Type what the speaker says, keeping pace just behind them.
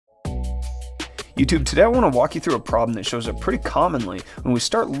YouTube, today I want to walk you through a problem that shows up pretty commonly when we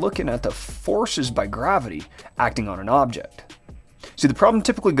start looking at the forces by gravity acting on an object. See, the problem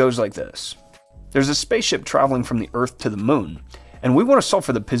typically goes like this. There's a spaceship traveling from the Earth to the Moon, and we want to solve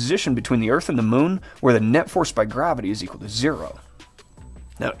for the position between the Earth and the Moon where the net force by gravity is equal to 0.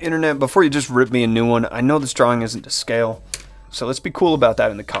 Now, Internet, before you just rip me a new one, I know this drawing isn't to scale, so let's be cool about that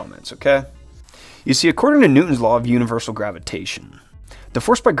in the comments, okay? You see, according to Newton's law of universal gravitation, the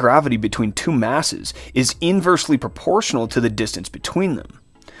force by gravity between two masses is inversely proportional to the distance between them.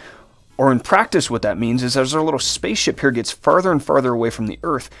 Or in practice, what that means is as our little spaceship here gets farther and farther away from the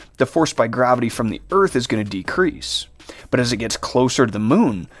Earth, the force by gravity from the Earth is going to decrease. But as it gets closer to the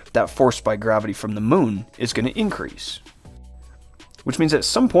Moon, that force by gravity from the Moon is going to increase. Which means at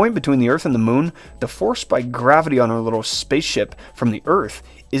some point between the Earth and the Moon, the force by gravity on our little spaceship from the Earth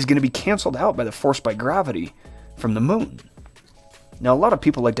is going to be canceled out by the force by gravity from the Moon. Now, a lot of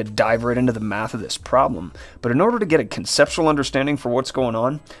people like to dive right into the math of this problem, but in order to get a conceptual understanding for what's going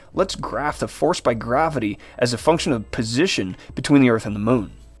on, let's graph the force by gravity as a function of position between the Earth and the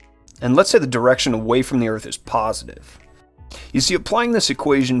Moon. And let's say the direction away from the Earth is positive. You see, applying this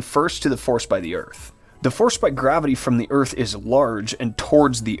equation first to the force by the Earth. The force by gravity from the Earth is large and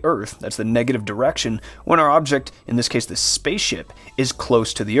towards the Earth, that's the negative direction, when our object, in this case the spaceship, is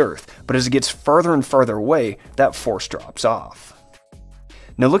close to the Earth. But as it gets farther and farther away, that force drops off.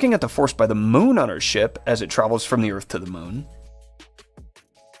 Now, looking at the force by the Moon on our ship as it travels from the Earth to the Moon.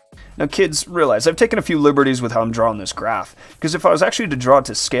 Now, kids, realize I've taken a few liberties with how I'm drawing this graph, because if I was actually to draw it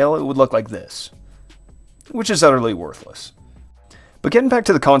to scale, it would look like this, which is utterly worthless. But getting back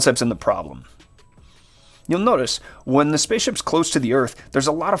to the concepts in the problem. You'll notice, when the spaceship's close to the Earth, there's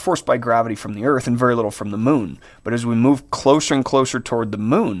a lot of force by gravity from the Earth and very little from the Moon. But as we move closer and closer toward the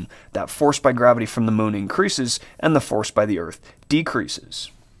Moon, that force by gravity from the Moon increases and the force by the Earth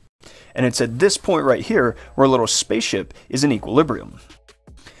decreases. And it's at this point right here where a little spaceship is in equilibrium,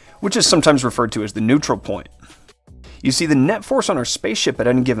 which is sometimes referred to as the neutral point. You see, the net force on our spaceship at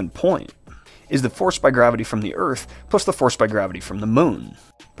any given point is the force by gravity from the Earth plus the force by gravity from the Moon.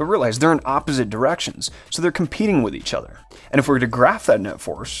 But realize they're in opposite directions, so they're competing with each other. And if we were to graph that net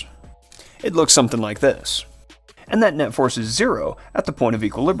force, it looks something like this. And that net force is 0 at the point of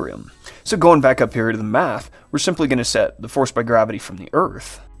equilibrium. So going back up here to the math, we're simply going to set the force by gravity from the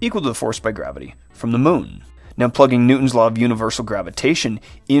Earth equal to the force by gravity from the Moon. Now, plugging Newton's law of universal gravitation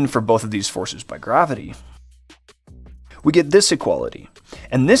in for both of these forces by gravity, we get this equality.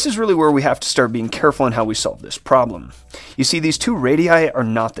 And this is really where we have to start being careful in how we solve this problem. You see, these two radii are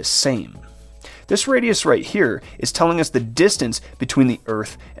not the same. This radius right here is telling us the distance between the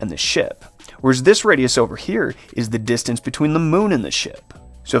Earth and the ship, whereas this radius over here is the distance between the Moon and the ship.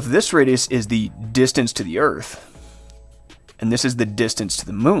 So if this radius is the distance to the Earth, and this is the distance to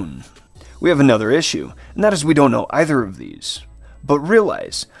the Moon, we have another issue, and that is we don't know either of these. But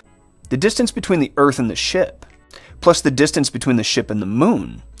realize, the distance between the Earth and the ship plus the distance between the ship and the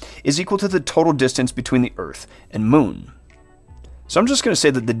Moon is equal to the total distance between the Earth and Moon. So I'm just going to say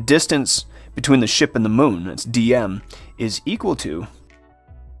that the distance between the ship and the Moon, that's dm, is equal to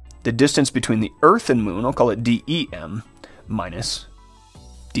the distance between the Earth and Moon, I'll call it dem, minus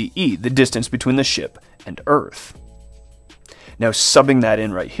de, the distance between the ship and Earth. Now, subbing that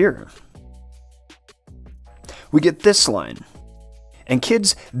in right here, we get this line. And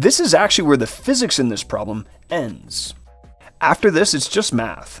kids, this is actually where the physics in this problem ends. After this, it's just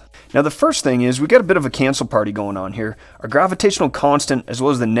math. Now, the first thing is we got a bit of a cancel party going on here. Our gravitational constant as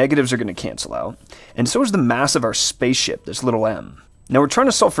well as the negatives are going to cancel out. And so is the mass of our spaceship, this little m. Now, we're trying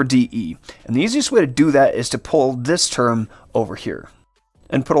to solve for dE. And the easiest way to do that is to pull this term over here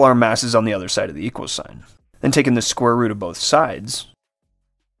and put all our masses on the other side of the equal sign. Then taking the square root of both sides,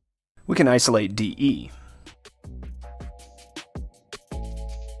 we can isolate dE.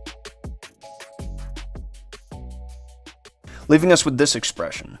 Leaving us with this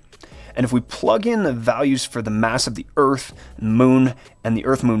expression. And if we plug in the values for the mass of the Earth, Moon, and the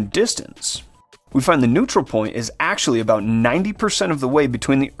Earth-Moon distance, we find the neutral point is actually about 90% of the way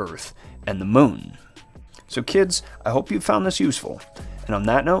between the Earth and the Moon. So kids, I hope you found this useful. And on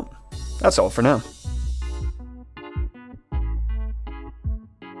that note, that's all for now.